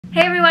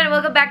Hey everyone,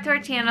 welcome back to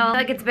our channel.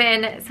 Like it's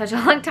been such a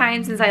long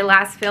time since I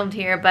last filmed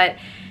here, but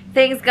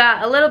things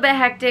got a little bit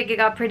hectic. It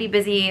got pretty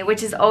busy,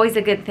 which is always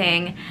a good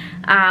thing.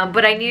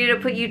 But I needed to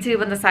put YouTube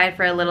on the side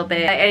for a little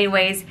bit.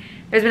 Anyways,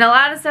 there's been a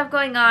lot of stuff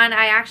going on.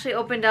 I actually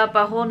opened up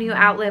a whole new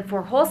outlet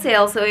for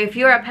wholesale. So if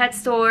you're a pet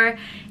store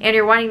and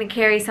you're wanting to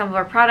carry some of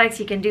our products,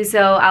 you can do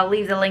so. I'll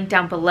leave the link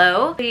down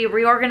below. We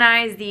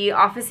reorganized the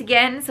office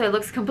again, so it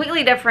looks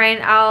completely different.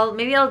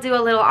 Maybe I'll do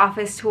a little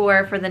office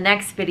tour for the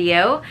next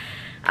video.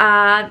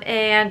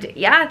 And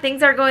yeah,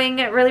 things are going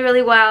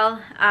really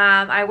well.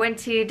 I went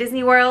to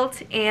Disney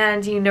World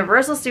and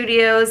Universal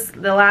Studios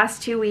the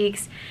last 2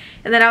 weeks,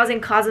 and then I was in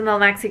Cozumel,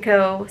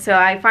 Mexico. So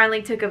I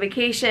finally took a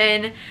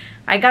vacation.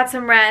 I got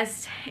some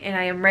rest, and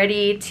I am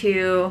ready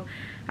to,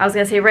 I was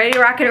gonna say ready to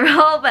rock and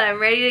roll, but I'm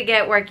ready to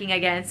get working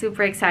again.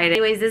 Super excited.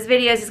 Anyways, this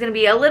video is just gonna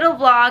be a little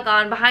vlog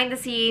on behind the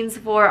scenes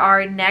for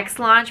our next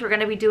launch. We're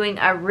gonna be doing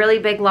a really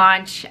big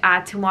launch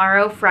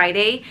tomorrow,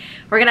 Friday.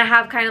 We're gonna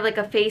have kind of like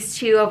a phase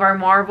 2 of our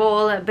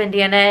Marvel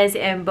bandanas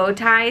and bow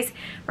ties.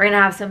 We're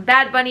gonna have some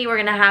Bad Bunny, we're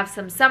gonna have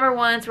some summer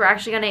ones. We're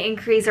actually gonna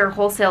increase our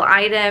wholesale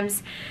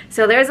items.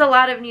 So there's a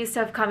lot of new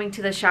stuff coming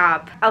to the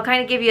shop. I'll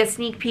kind of give you a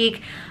sneak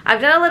peek.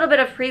 I've done a little bit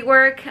of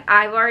pre-work.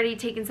 I've already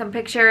taken some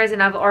pictures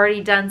and I've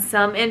already done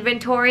some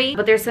inventory,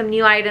 but there's some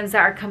new items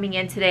that are coming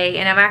in today,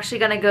 and I'm actually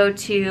gonna go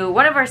to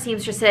one of our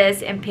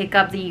seamstresses and pick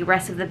up the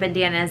rest of the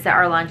bandanas that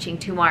are launching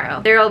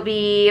tomorrow. There will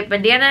be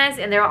bandanas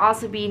and there will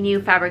also be new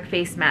fabric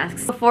face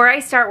masks. Before I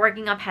start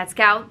working on Pet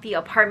Scout, the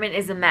apartment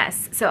is a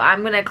mess. So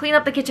I'm gonna clean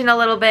up the kitchen a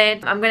little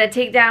bit. I'm gonna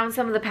take down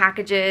some of the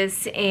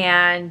packages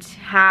and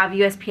have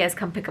USPS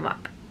come pick them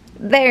up.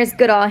 There's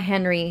good old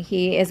Henry.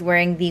 He is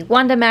wearing the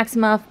Wanda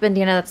Maximoff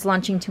bandana that's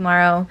launching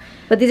tomorrow.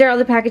 But these are all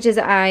the packages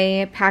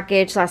I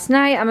packaged last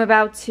night. I'm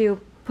about to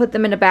put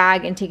them in a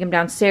bag and take them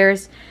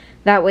downstairs.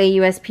 That way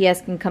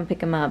USPS can come pick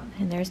them up.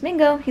 And there's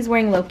Mingo. He's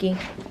wearing Loki.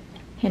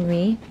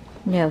 Henry,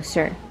 no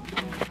sir.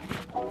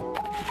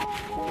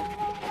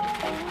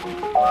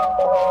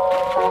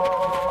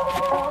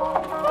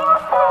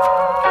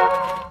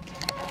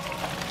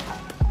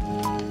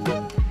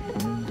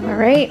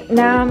 Alright,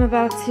 now I'm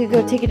about to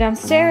go take it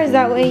downstairs.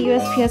 That way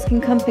USPS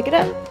can come pick it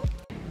up.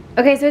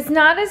 Okay, so it's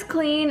not as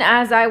clean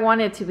as I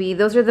want it to be.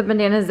 Those are the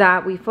bandanas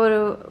that we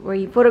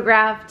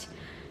photographed.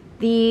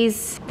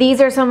 These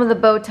are some of the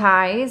bow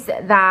ties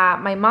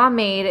that my mom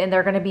made, and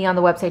they're gonna be on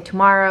the website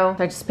tomorrow.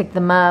 So I just picked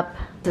them up.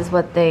 This is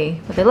what they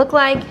look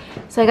like.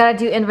 So I gotta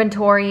do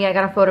inventory, I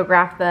gotta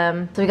photograph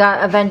them. So we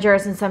got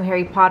Avengers and some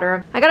Harry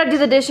Potter. I gotta do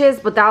the dishes,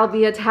 but that'll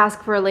be a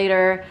task for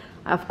later.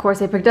 Of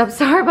course, I picked up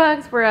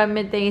Starbucks for a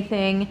midday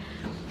thing.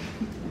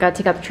 Gotta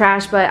take out the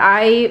trash, but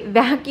I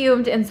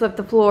vacuumed and swept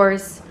the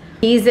floors.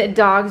 These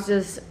dogs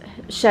just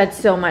shed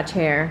so much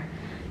hair.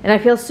 And I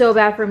feel so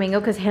bad for Mingo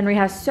because Henry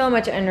has so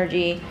much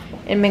energy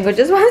and Mingo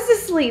just wants to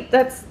sleep.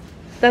 That's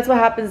what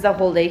happens the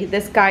whole day.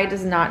 This guy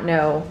does not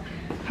know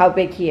how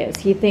big he is.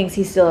 He thinks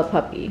he's still a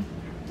puppy.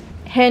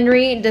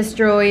 Henry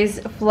destroys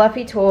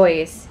fluffy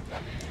toys.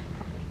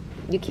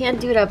 You can't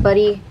do that,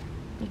 buddy.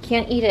 You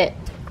can't eat it.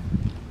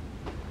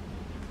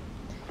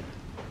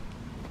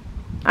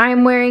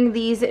 I'm wearing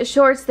these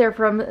shorts. They're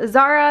from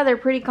Zara. They're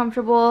pretty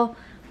comfortable.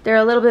 They're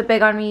a little bit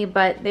big on me,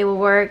 but they will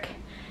work.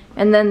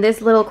 And then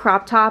this little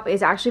crop top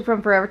is actually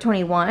from Forever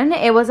 21.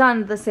 It was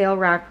on the sale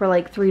rack for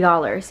like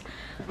 $3.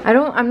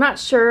 I'm not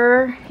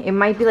sure. It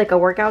might be like a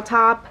workout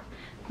top,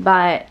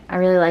 but I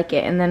really like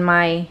it. And then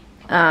my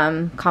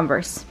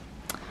Converse.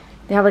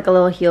 They have like a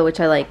little heel, which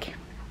I like.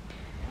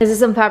 This is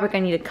some fabric I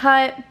need to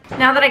cut.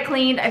 Now that I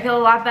cleaned, I feel a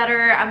lot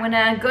better. I'm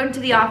gonna go into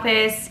the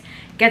office,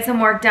 get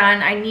some work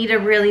done. I need to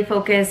really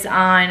focus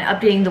on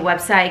updating the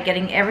website,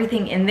 getting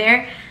everything in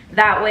there.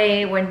 That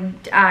way when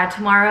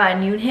tomorrow at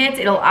noon hits,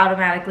 it'll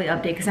automatically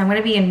update because I'm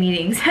gonna be in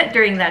meetings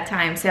during that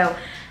time. So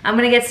I'm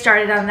gonna get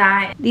started on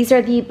that. These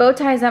are the bow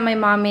ties that my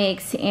mom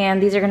makes,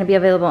 and these are gonna be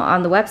available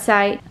on the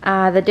website.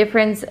 The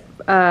difference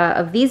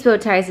of these bow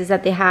ties is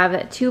that they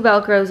have 2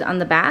 Velcros on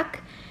the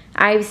back.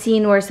 I've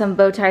seen where some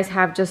bow ties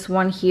have just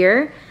one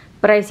here,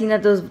 but I've seen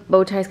that those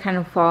bow ties kind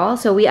of fall.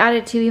 So we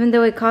added 2, even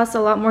though it costs a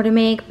lot more to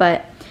make,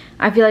 but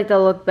I feel like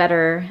they'll look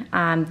better.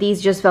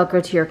 These just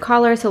Velcro to your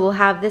collar, so we'll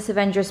have this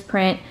Avengers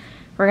print.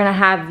 We're gonna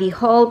have the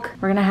Hulk.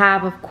 We're gonna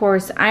have, of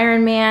course,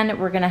 Iron Man.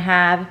 We're gonna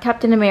have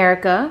Captain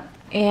America.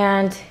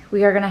 And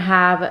we are gonna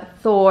have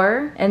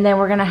Thor. And then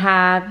we're gonna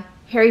have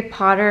Harry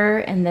Potter,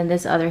 and then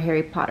this other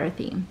Harry Potter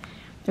theme.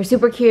 They're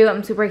super cute.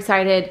 I'm super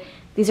excited.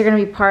 These are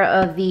gonna be part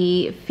of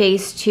the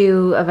Phase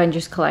 2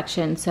 Avengers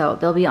collection, so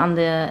they'll be on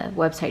the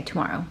website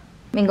tomorrow.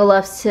 Mingo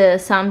loves to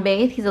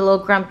sunbathe. He's a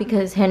little grumpy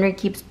because Henry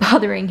keeps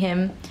bothering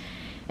him.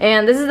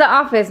 And this is the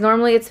office.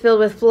 Normally it's filled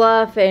with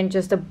fluff and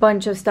just a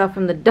bunch of stuff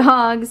from the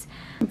dogs.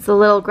 It's a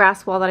little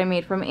grass wall that I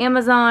made from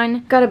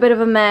Amazon. Got a bit of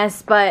a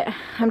mess, but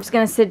I'm just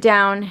gonna sit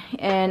down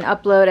and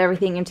upload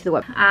everything into the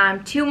web.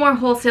 2 more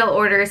wholesale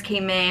orders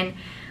came in.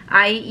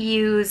 I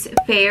use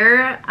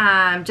Fair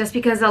just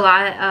because a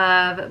lot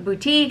of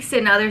boutiques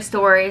and other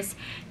stores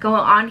go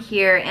on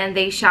here and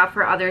they shop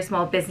for other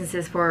small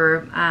businesses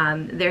for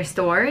their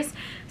stores.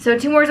 So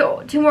two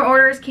more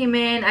orders came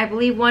in. I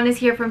believe one is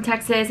here from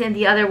Texas and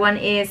the other one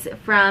is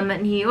from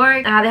New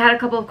York. They had a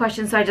couple of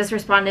questions, so I just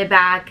responded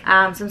back.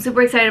 So I'm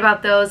super excited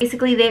about those.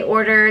 Basically, they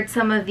ordered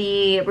some of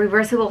the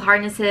reversible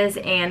harnesses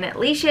and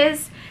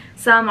leashes.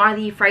 Some are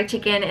the fried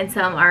chicken and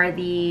some are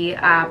the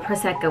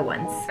prosecco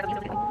ones.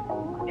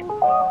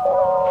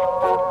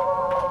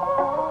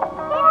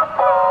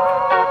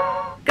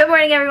 Good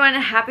morning, everyone.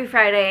 Happy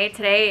Friday.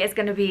 Today is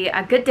going to be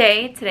a good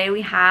day. Today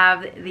we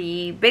have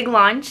the big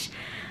launch.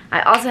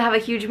 I also have a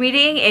huge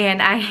meeting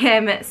and I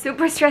am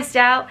super stressed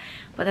out,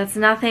 but that's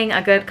nothing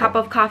a good cup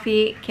of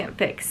coffee can't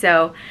fix.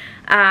 So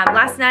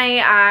last night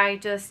I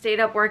just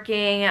stayed up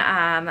working,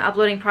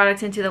 uploading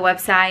products into the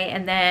website,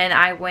 and then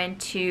I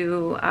went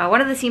to one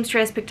of the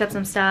seamstress, picked up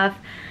some stuff.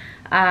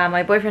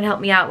 My boyfriend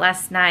helped me out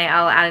last night.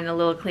 I'll add in a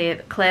little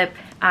clip.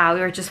 We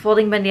were just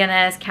folding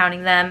bandanas,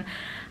 counting them.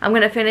 I'm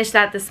gonna finish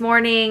that this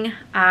morning,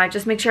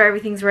 just make sure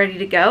everything's ready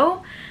to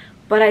go.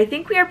 But I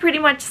think we are pretty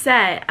much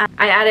set.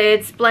 I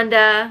added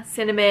Splenda,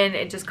 cinnamon,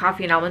 and just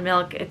coffee and almond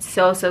milk. It's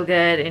so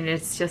good, and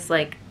it's just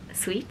like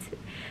sweet.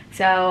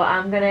 So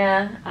I'm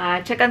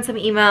gonna check on some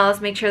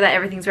emails, make sure that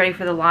everything's ready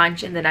for the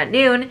launch, and then at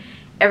noon,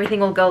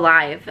 everything will go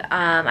live.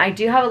 I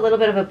do have a little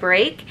bit of a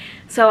break,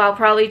 so I'll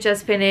probably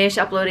just finish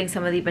uploading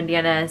some of the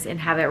bandanas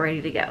and have it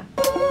ready to go.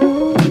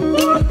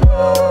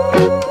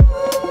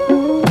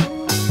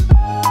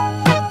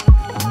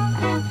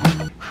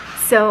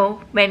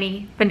 So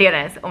many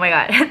bandanas. Oh my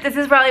god. This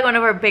is probably one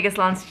of our biggest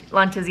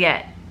launches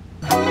yet.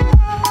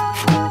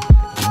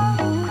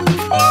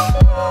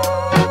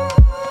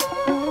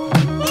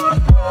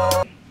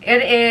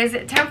 It is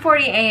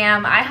 10:40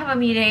 a.m. I have a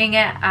meeting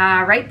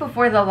right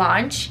before the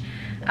launch.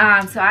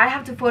 So I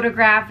have to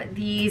photograph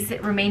these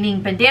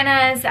remaining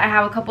bandanas. I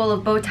have a couple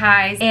of bow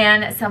ties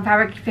and some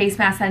fabric face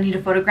masks I need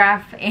to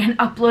photograph and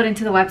upload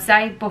into the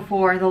website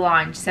before the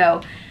launch.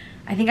 So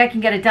I think I can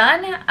get it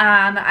done.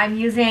 I'm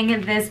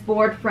using this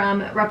board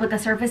from Replica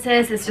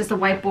Surfaces. It's just a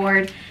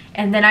whiteboard.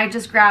 And then I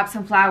just grabbed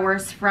some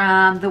flowers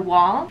from the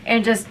wall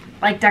and just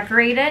like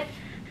decorate it.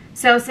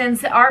 So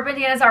since our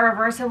bandanas are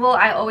reversible,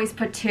 I always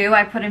put two.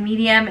 I put a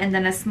medium and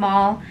then a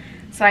small.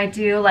 So I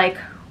do like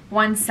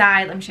one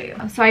side. Let me show you.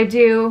 So I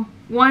do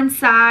one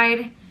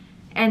side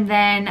and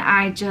then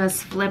I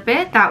just flip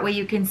it. That way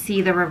you can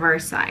see the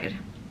reverse side.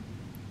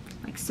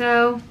 Like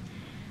so.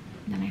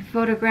 And then I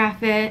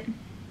photograph it.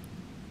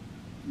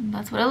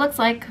 That's what it looks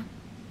like.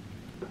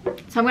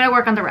 So I'm gonna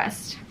work on the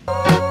rest.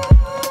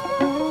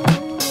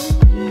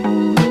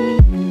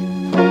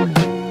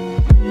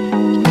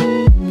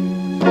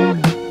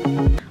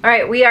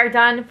 Alright, we are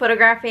done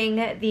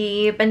photographing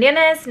the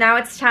bandanas. Now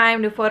it's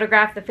time to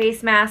photograph the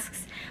face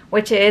masks,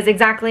 which is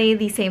exactly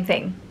the same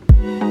thing.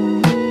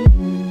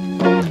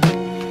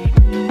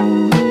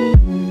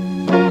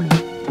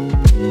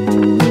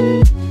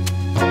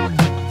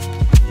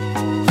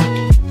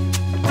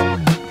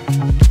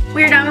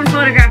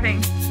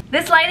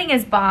 This lighting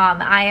is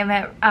bomb. I am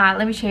at,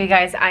 let me show you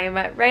guys, I am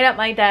right at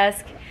my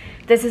desk.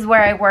 This is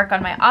where I work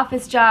on my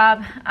office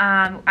job.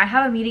 I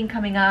have a meeting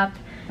coming up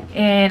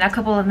in a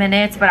couple of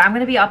minutes, but I'm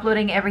gonna be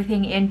uploading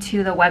everything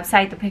into the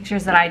website, the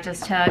pictures that I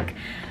just took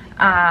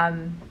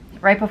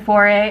right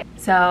before it.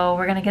 So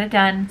we're gonna get it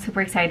done, super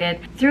excited.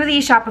 Through the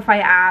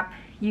Shopify app,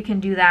 you can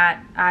do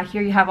that.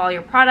 Here you have all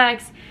your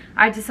products.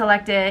 I just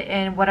select it,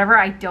 and whatever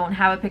I don't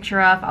have a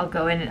picture of, I'll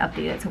go in and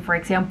update it. So for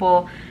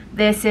example,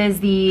 this is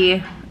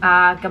the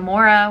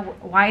Gamora,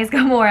 Why is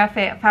Gamora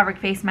fabric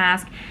face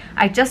mask.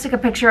 I just took a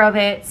picture of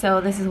it,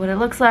 so this is what it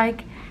looks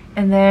like.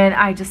 And then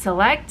I just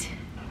select,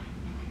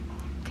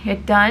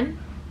 hit done,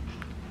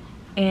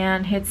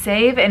 and hit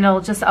save, and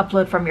it'll just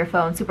upload from your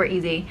phone, super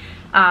easy.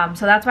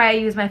 So that's why I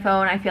use my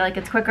phone. I feel like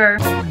it's quicker.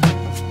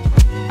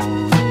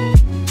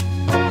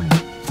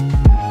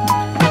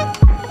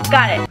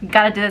 Got it. We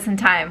gotta do this in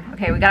time.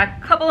 Okay, we got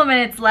a couple of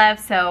minutes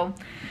left, so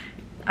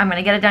I'm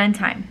gonna get it done in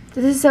time.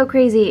 This is so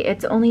crazy.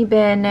 It's only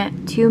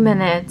been 2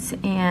 minutes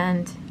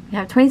and we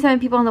have 27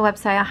 people on the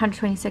website,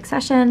 126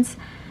 sessions.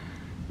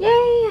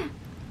 Yay!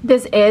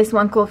 This is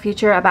one cool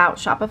feature about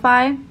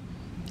Shopify.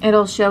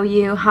 It'll show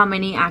you how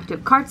many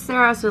active carts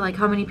there are, so like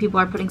how many people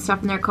are putting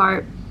stuff in their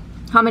cart,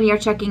 how many are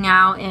checking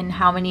out, and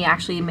how many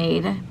actually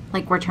made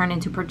like return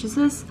into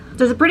purchases.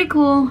 So it's a pretty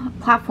cool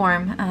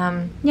platform.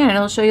 Yeah, and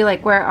it'll show you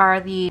like where are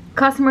the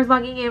customers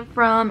logging in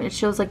from. It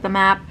shows like the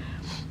map.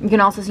 You can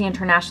also see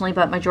internationally,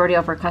 but majority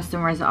of our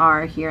customers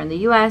are here in the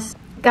US.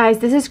 Guys,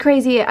 this is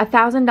crazy.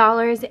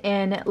 $1,000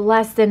 in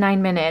less than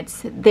 9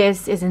 minutes.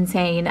 This is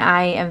insane.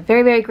 I am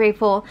very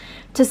grateful.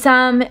 To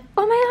some,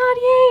 oh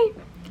my god,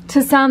 yay!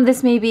 To some,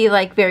 this may be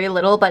like very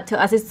little, but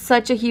to us, it's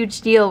such a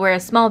huge deal. We're a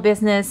small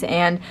business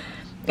and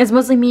it's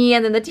mostly me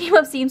and then the team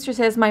of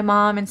seamstresses, my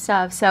mom and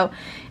stuff. So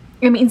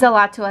it means a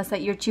lot to us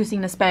that you're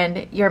choosing to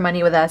spend your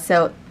money with us.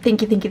 So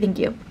thank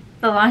you.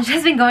 The launch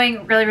has been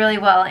going really, really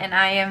well, and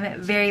I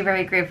am very,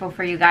 very grateful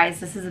for you guys.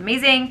 This is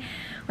amazing.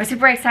 We're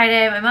super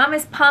excited. My mom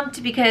is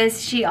pumped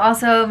because she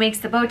also makes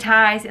the bow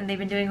ties, and they've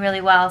been doing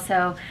really well,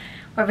 so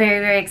we're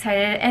very, very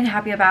excited and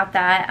happy about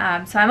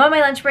that. So I'm on my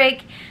lunch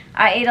break.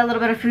 I ate a little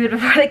bit of food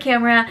before the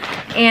camera,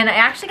 and I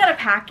actually got a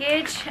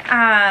package,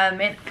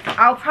 and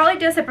I'll probably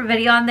do a separate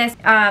video on this.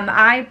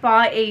 I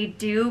bought a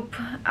Dupe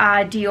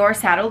Dior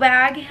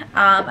saddlebag.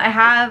 I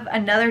have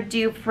another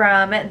dupe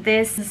from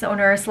this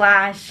owner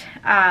slash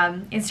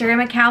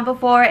Instagram account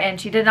before, and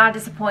she did not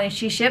disappoint.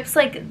 She ships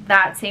like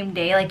that same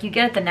day, like you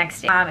get it the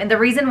next day. And the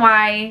reason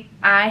why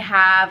I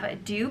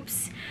have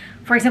dupes,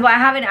 for example, I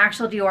have an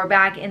actual Dior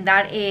bag, and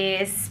that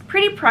is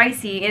pretty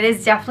pricey. It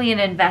is definitely an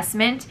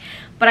investment,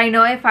 but I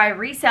know if I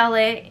resell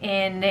it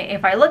and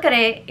if I look at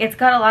it, it's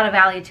got a lot of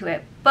value to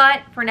it.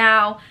 But for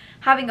now,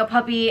 having a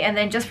puppy, and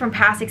then just from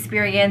past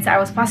experience, I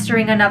was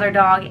fostering another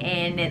dog,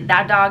 and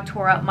that dog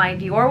tore up my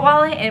Dior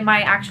wallet and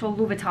my actual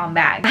Louis Vuitton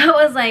bag. That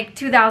was like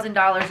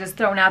 $2,000 just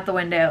thrown out the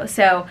window.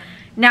 So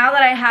now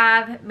that I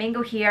have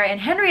Mango here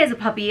and Henry as a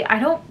puppy, I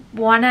don't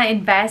want to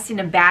invest in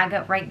a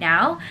bag right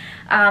now,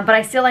 but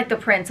I still like the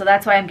print, so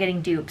that's why I'm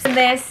getting dupes in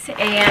this,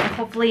 and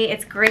hopefully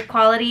it's great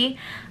quality.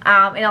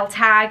 And I'll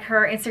tag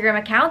her Instagram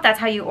account. That's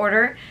how you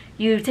order.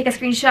 You take a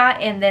screenshot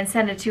and then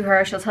send it to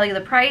her. She'll tell you the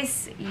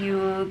price,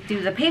 you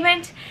do the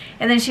payment,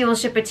 and then she will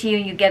ship it to you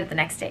and you get it the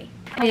next day.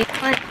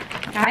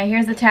 Alright,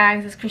 here's the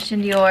tags. It's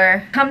Christian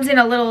Dior. Comes in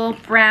a little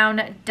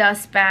brown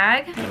dust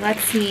bag.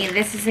 Let's see,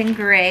 this is in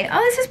gray. Oh,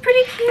 this is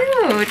pretty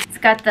cute. It's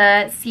got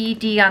the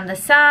CD on the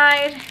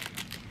side.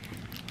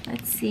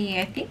 Let's see,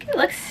 I think it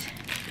looks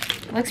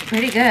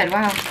pretty good.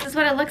 Wow, this is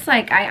what it looks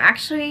like. I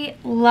actually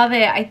love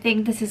it. I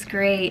think this is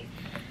great.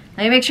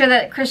 Let me make sure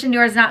that Christian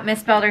Dior is not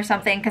misspelled or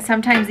something, because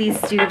sometimes these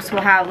dupes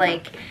will have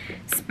like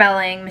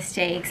spelling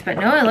mistakes, but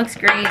no, it looks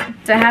great.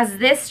 So it has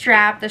this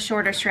strap, the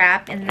shorter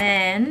strap, and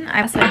then it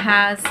also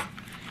has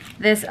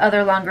this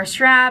other longer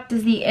strap. This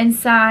is the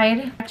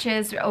inside.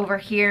 Matches over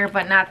here,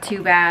 but not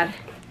too bad.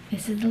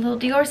 This is the little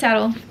Dior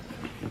saddle.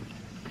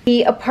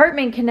 The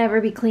apartment can never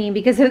be clean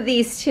because of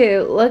these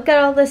two. Look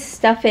at all this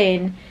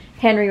stuffing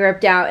Henry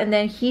ripped out, and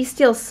then he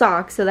steals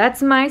socks. So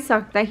that's my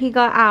sock that he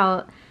got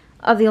out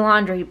of the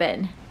laundry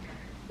bin.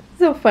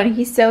 So funny,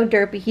 he's so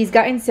derpy. He's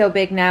gotten so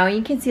big now.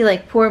 You can see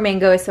like poor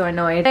Mango is so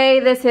annoyed. Hey,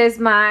 this is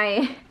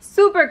my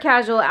super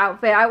casual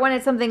outfit. I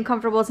wanted something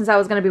comfortable since I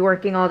was gonna be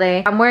working all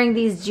day. I'm wearing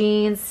these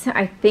jeans.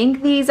 I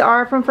think these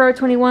are from Forever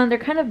 21. They're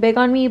kind of big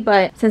on me,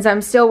 but since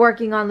I'm still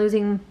working on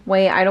losing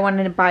weight, I don't want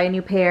to buy a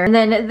new pair. And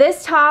then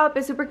this top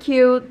is super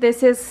cute.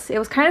 It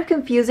was kind of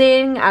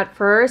confusing at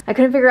first. I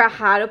couldn't figure out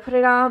how to put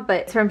it on,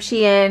 but it's from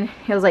Shein.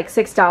 It was like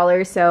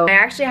 $6, so I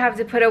actually have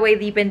to put away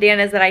the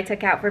bandanas that I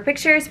took out for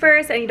pictures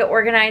first. I need to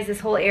organize this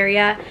whole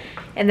area,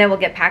 and then we'll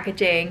get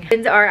packaging.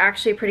 Bins are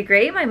actually pretty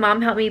great. My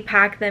mom helped me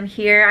pack them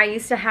here. I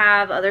used to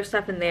have other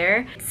stuff in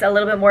there. It's a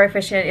little bit more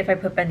efficient if I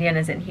put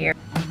bandanas in here.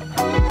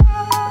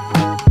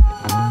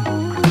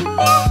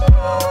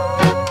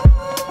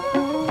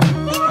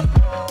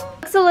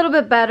 Looks a little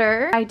bit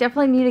better. I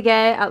definitely need to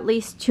get at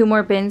least 2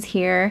 more bins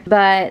here,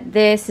 but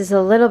this is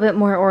a little bit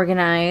more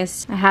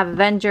organized. I have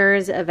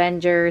Avengers,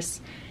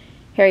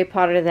 Harry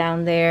Potter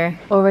down there.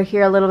 Over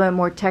here a little bit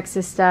more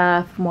Texas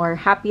stuff, more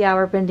happy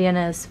hour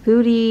bandanas,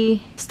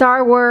 foodie,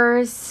 Star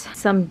Wars,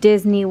 some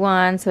Disney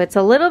ones. So it's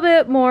a little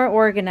bit more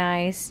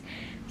organized.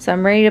 So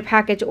I'm ready to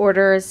package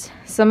orders.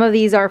 Some of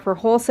these are for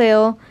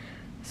wholesale,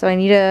 so I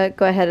need to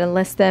go ahead and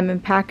list them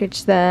and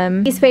package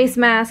them. These face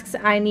masks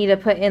I need to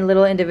put in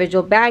little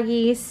individual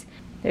baggies.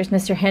 There's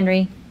Mr.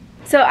 Henry.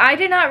 So I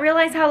did not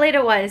realize how late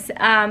it was,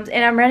 and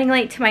I'm running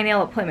late to my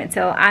nail appointment,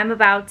 so I'm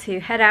about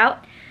to head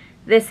out.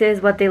 This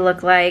is what they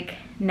look like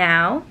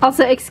now.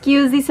 Also,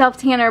 excuse the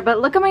self-tanner, but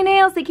look at my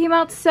nails. They came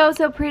out so,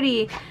 so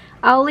pretty.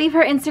 I'll leave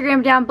her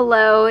Instagram down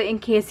below in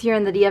case you're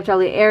in the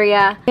DFW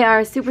area. They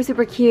are super,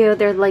 super cute.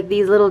 They're like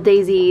these little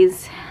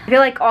daisies. I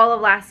feel like all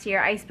of last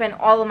year, I spent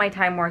all of my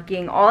time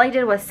working. All I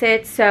did was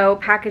sit, sew,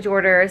 package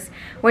orders,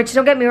 which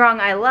don't get me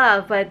wrong, I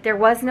love, but there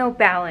was no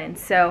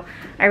balance. So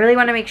I really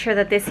want to make sure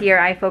that this year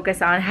I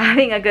focus on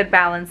having a good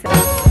balance.